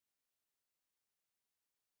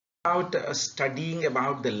About studying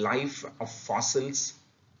about the life of fossils,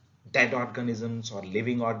 dead organisms or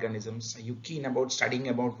living organisms? Are you keen about studying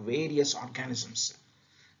about various organisms?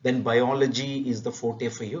 Then biology is the forte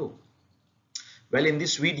for you. Well, in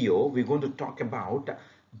this video, we're going to talk about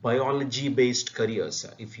biology-based careers.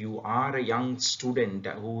 If you are a young student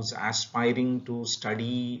who's aspiring to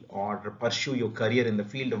study or pursue your career in the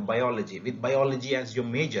field of biology, with biology as your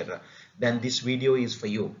major, then this video is for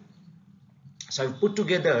you. So I've put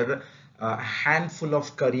together a handful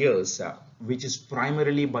of careers which is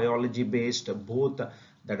primarily biology based, both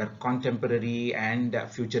that are contemporary and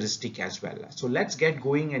futuristic as well. So let's get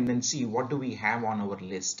going and then see what do we have on our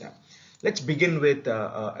list. Let's begin with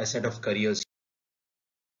a set of careers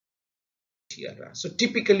here. So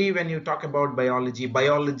typically when you talk about biology,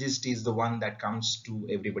 biologist is the one that comes to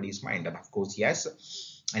everybody's mind. And of course, yes,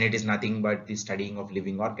 and it is nothing but the studying of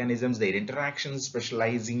living organisms, their interactions,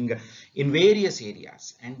 specializing in various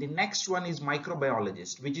areas. And the next one is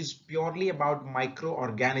microbiologist, which is purely about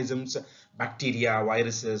microorganisms, bacteria,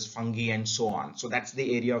 viruses, fungi, and so on. So that's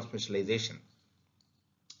the area of specialization.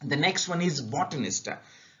 The next one is botanist.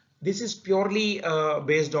 This is purely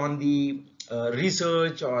based on the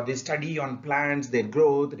research or the study on plants, their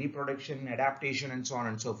growth, reproduction, adaptation, and so on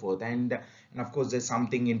and so forth. And of course, there's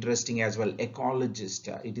something interesting as well, ecologist.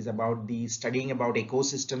 It is about the studying about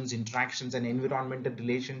ecosystems, interactions, and environmental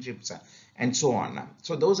relationships, and so on.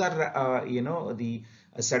 So those are, the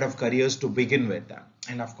set of careers to begin with.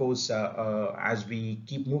 And of course, as we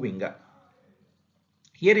keep moving,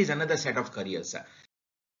 here is another set of careers.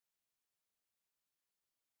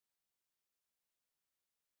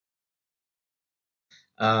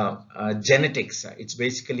 Genetics. It's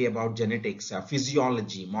basically about genetics,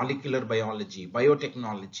 physiology, molecular biology,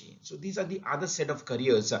 biotechnology. So these are the other set of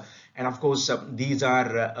careers. And of course, these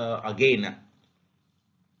are again a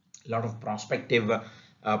lot of prospective,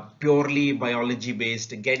 purely biology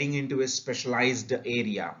based, getting into a specialized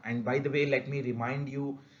area. And by the way, let me remind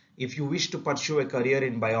you, if you wish to pursue a career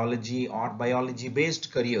in biology or biology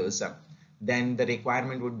based careers, then the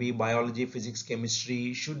requirement would be biology, physics,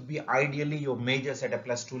 chemistry should be ideally your majors at a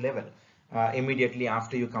 +2 level. Immediately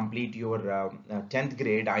after you complete your 10th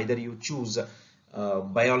grade, either you choose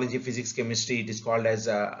biology, physics, chemistry, it is called as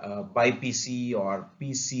a BiPC or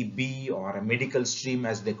PCB or a medical stream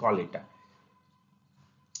as they call it.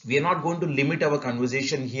 We are not going to limit our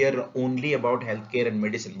conversation here only about healthcare and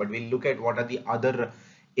medicine, but we'll look at what are the other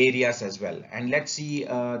areas as well. And let's see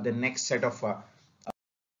the next set of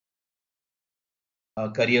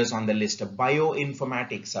careers on the list: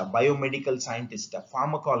 bioinformatics, biomedical scientist,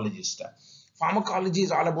 pharmacologist. Pharmacology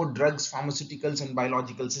is all about drugs, pharmaceuticals, and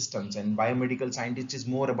biological systems, and biomedical scientist is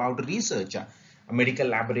more about research, medical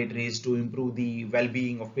laboratories to improve the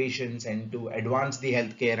well-being of patients and to advance the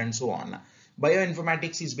healthcare and so on.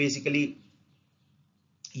 Bioinformatics is basically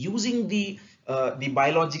using the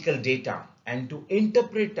biological data and to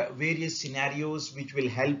interpret various scenarios which will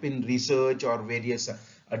help in research or various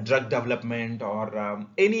drug development or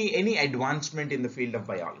any advancement in the field of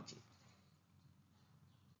biology.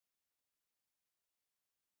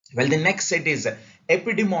 Well, the next set is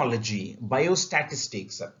epidemiology,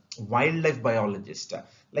 biostatistics, wildlife biologist.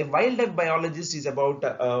 Like wildlife biologist is about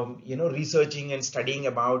researching and studying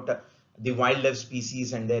about the wildlife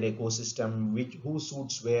species and their ecosystem, which who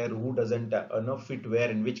suits where, who doesn't fit where,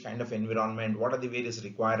 in which kind of environment, what are the various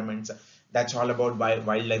requirements. That's all about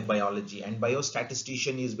wildlife biology. And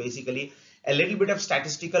biostatistician is basically a little bit of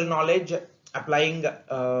statistical knowledge applying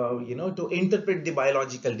to interpret the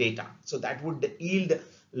biological data. So that would yield a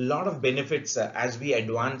lot of benefits as we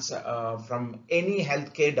advance from any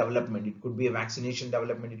healthcare development. It could be a vaccination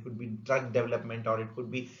development, it could be drug development, or it could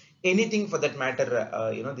be anything for that matter.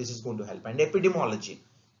 This is going to help. And epidemiology,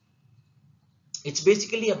 it's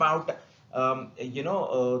basically about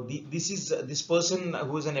this person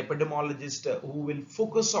who is an epidemiologist who will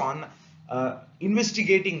focus on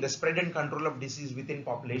investigating the spread and control of disease within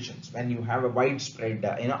populations when you have a widespread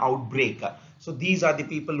outbreak. So these are the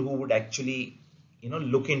people who would actually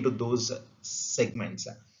look into those segments.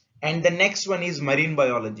 And the next one is marine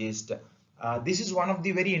biologist. This is one of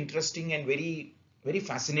the very interesting and very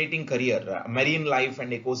fascinating career, marine life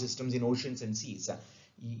and ecosystems in oceans and seas.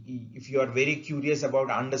 If you are very curious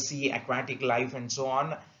about undersea aquatic life and so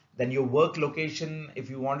on, then your work location,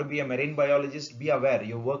 if you want to be a marine biologist, be aware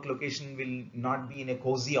your work location will not be in a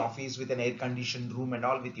cozy office with an air conditioned room and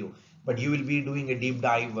all with you, but you will be doing a deep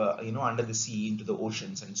dive under the sea into the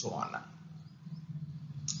oceans and so on.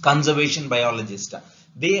 Conservation biologist,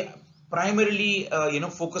 they primarily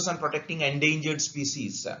focus on protecting endangered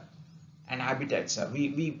species and habitats.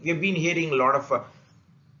 We have been hearing a lot of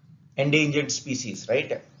endangered species,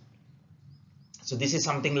 right? So this is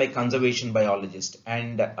something like conservation biologist.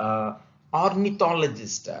 And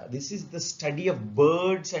ornithologist, this is the study of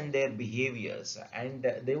birds and their behaviors. And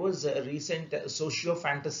there was a recent socio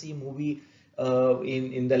fantasy movie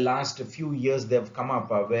in the last few years they've come up,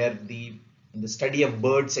 where the study of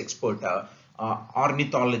birds expert,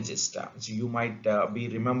 ornithologist. So you might be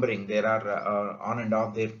remembering, there are on and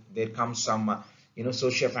off there comes some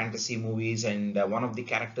socio fantasy movies, and one of the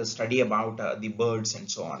characters study about the birds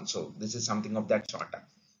and so on. So this is something of that sort.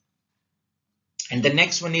 And the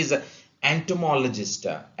next one is entomologist,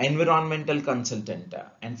 environmental consultant,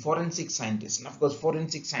 and forensic scientist. And of course,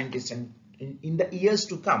 forensic scientists, and in the years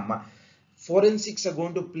to come, forensics are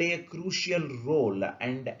going to play a crucial role,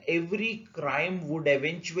 and every crime would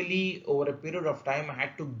eventually, over a period of time,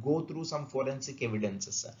 had to go through some forensic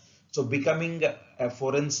evidences. So becoming a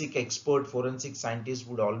forensic expert, forensic scientist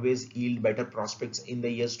would always yield better prospects in the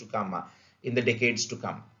years to come, in the decades to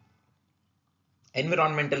come.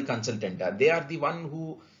 Environmental consultant, they are the one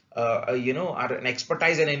who are an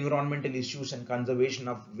expertise in environmental issues and conservation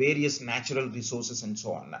of various natural resources and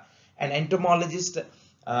so on. An entomologist,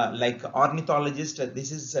 like ornithologist,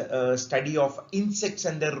 this is a study of insects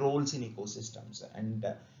and their roles in ecosystems. And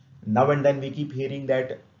now and then we keep hearing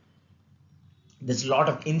that there's a lot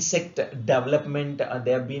of insect development.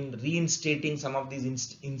 They have been reinstating some of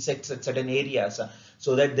these insects at certain areas,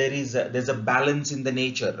 so that there's a balance in the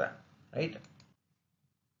nature, right?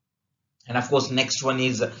 And of course, next one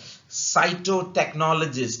is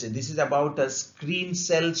cytotechnologist. This is about screen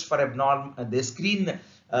cells for the screen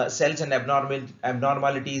cells and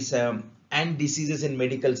abnormalities and diseases in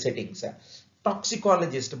medical settings.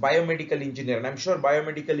 Toxicologist, biomedical engineer, and I'm sure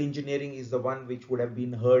biomedical engineering is the one which would have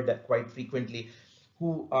been heard quite frequently,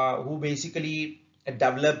 who basically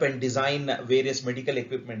develop and design various medical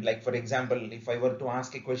equipment. Like, for example, if I were to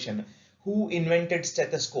ask a question, who invented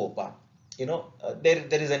stethoscope? There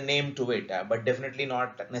is a name to it, but definitely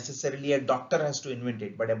not necessarily a doctor has to invent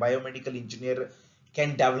it, but a biomedical engineer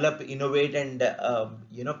can develop, innovate, and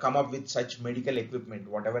come up with such medical equipment,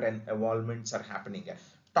 whatever evolvements are happening.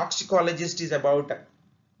 Toxicologist is about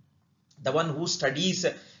the one who studies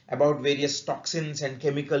about various toxins and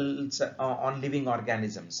chemicals on living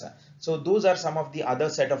organisms. So those are some of the other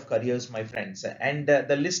set of careers, my friends, and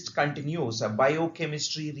the list continues.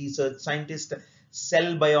 Biochemistry research scientist,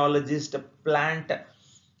 cell biologist, plant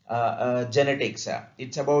genetics.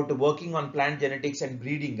 It's about working on plant genetics and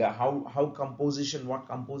breeding, what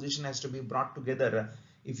composition has to be brought together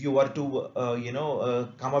if you were to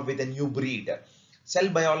come up with a new breed. Cell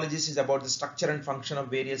biologist is about the structure and function of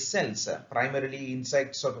various cells, primarily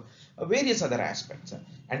insects or various other aspects.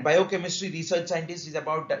 And biochemistry research scientist is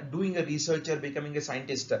about doing a researcher, becoming a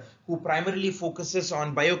scientist who primarily focuses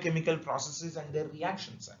on biochemical processes and their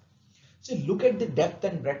reactions. So look at the depth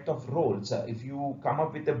and breadth of roles. If you come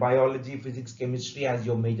up with a biology, physics, chemistry as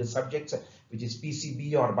your major subjects, which is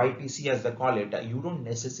PCB or BIPC as they call it, you don't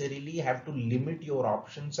necessarily have to limit your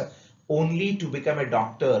options only to become a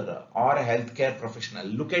doctor or a healthcare professional.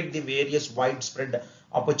 Look at the various widespread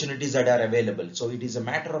opportunities that are available. So it is a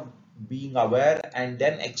matter of being aware and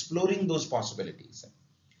then exploring those possibilities.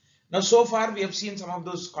 Now, so far we have seen some of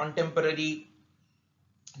those contemporary.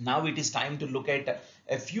 Now it is time to look at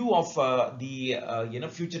a few of the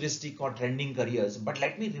futuristic or trending careers. But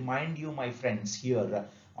let me remind you, my friends, here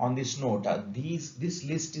on this note, this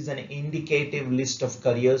list is an indicative list of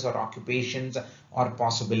careers or occupations or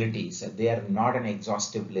possibilities. They are not an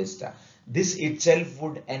exhaustive list. This itself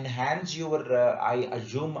would enhance your, I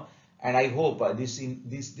assume, and I hope this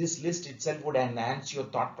list itself would enhance your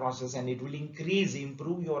thought process, and it will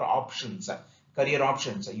improve your options, career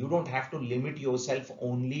options. You don't have to limit yourself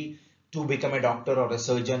only to become a doctor or a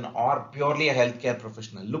surgeon or purely a healthcare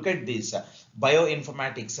professional. Look at this: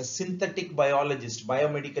 bioinformatics, a synthetic biologist,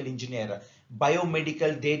 biomedical engineer,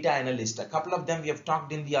 biomedical data analyst. A couple of them we have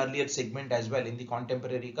talked in the earlier segment as well in the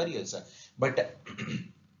contemporary careers. But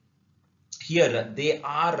here they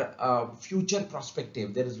are future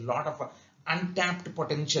prospective. There is a lot of untapped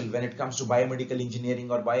potential when it comes to biomedical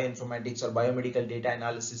engineering or bioinformatics or biomedical data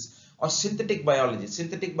analysis or synthetic biologist.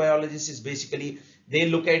 Synthetic biologist is basically, they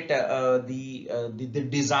look at the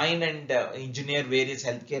design and engineer various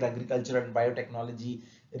healthcare, agriculture, and biotechnology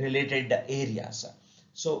related areas.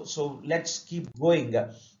 So let's keep going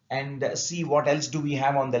and see what else do we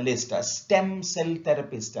have on the list. Stem cell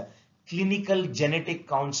therapist, clinical genetic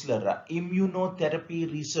counselor,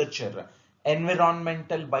 immunotherapy researcher,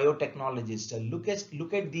 environmental biotechnologist.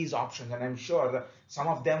 Look at these options, and I'm sure some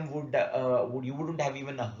of them would you wouldn't have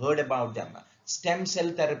even heard about them. Stem cell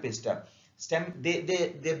therapist,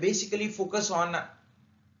 they basically focus on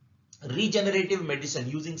Regenerative medicine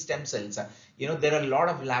using stem cells. There are a lot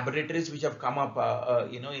of laboratories which have come up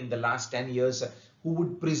in the last 10 years who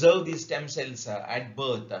would preserve these stem cells at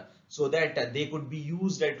birth, so that they could be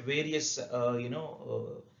used at various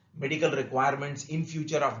medical requirements in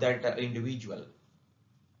future of that individual.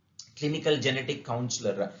 Clinical genetic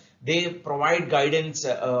counselor, they provide guidance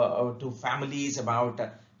to families about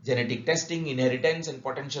genetic testing, inheritance, and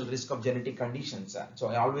potential risk of genetic conditions. So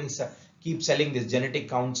I always keep selling this genetic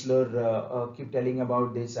counselor, keep telling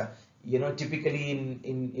about this. Typically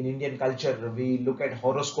in Indian culture, we look at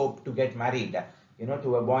horoscope to get married,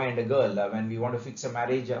 to a boy and a girl. When we want to fix a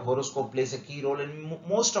marriage, horoscope plays a key role in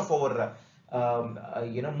most of our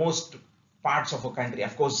most parts of a country.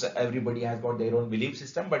 Of course, everybody has got their own belief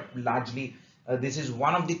system, but largely this is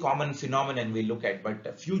one of the common phenomenon we look at.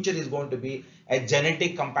 But future is going to be a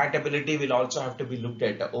genetic compatibility will also have to be looked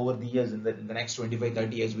at over the years, in the next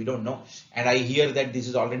 25-30 years, we don't know. And I hear that this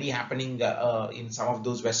is already happening in some of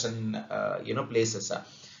those Western places.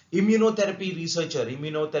 Immunotherapy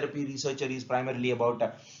researcher is primarily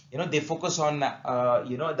about they focus on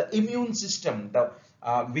the immune system,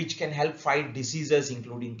 which can help fight diseases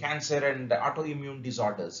including cancer and autoimmune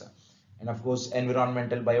disorders. And of course,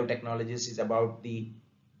 environmental biotechnologies is about the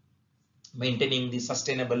maintaining the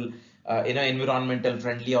sustainable environmental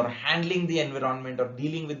friendly, or handling the environment, or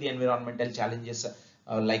dealing with the environmental challenges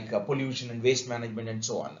like pollution and waste management and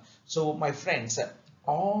so on. So my friends,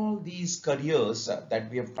 all these careers that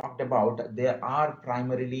we have talked about, they are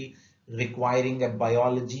primarily requiring a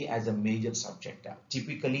biology as a major subject.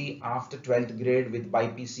 Typically after 12th grade with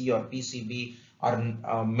BPC or PCB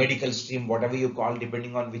or medical stream, whatever you call,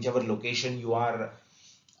 depending on whichever location you are,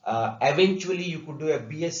 eventually you could do a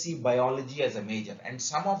BSc biology as a major, and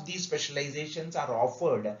some of these specializations are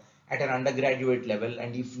offered at an undergraduate level,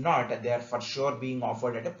 and if not, they are for sure being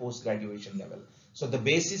offered at a post-graduation level. So the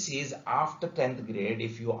basis is after 10th grade,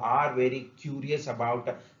 if you are very curious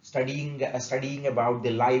about studying about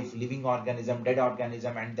the life, living organism, dead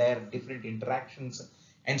organism, and their different interactions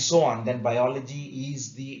and so on, then biology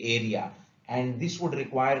is the area. And this would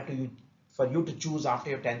require for you to choose after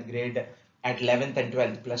your 10th grade at 11th and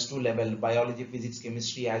 12th +2 level biology, physics,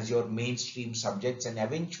 chemistry as your mainstream subjects, and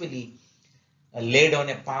eventually lay down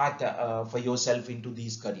a path for yourself into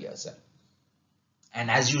these careers. And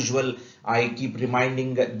as usual, I keep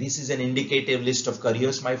reminding, this is an indicative list of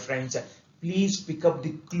careers, my friends. Please pick up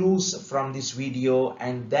the clues from this video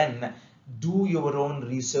and then do your own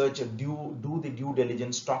research, do the due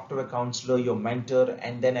diligence, talk to a counselor, your mentor,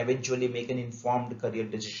 and then eventually make an informed career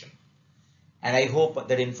decision. And I hope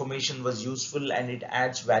that information was useful and it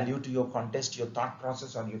adds value to your contest, your thought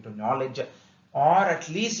process, or your knowledge, or at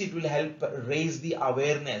least it will help raise the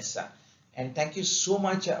awareness. And thank you so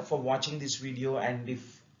much for watching this video. And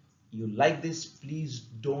if you like this, please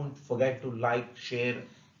don't forget to like, share,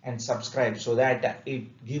 and subscribe, so that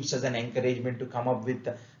it gives us an encouragement to come up with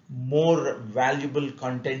more valuable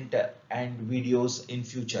content and videos in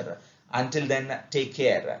future. Until then, take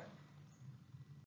care.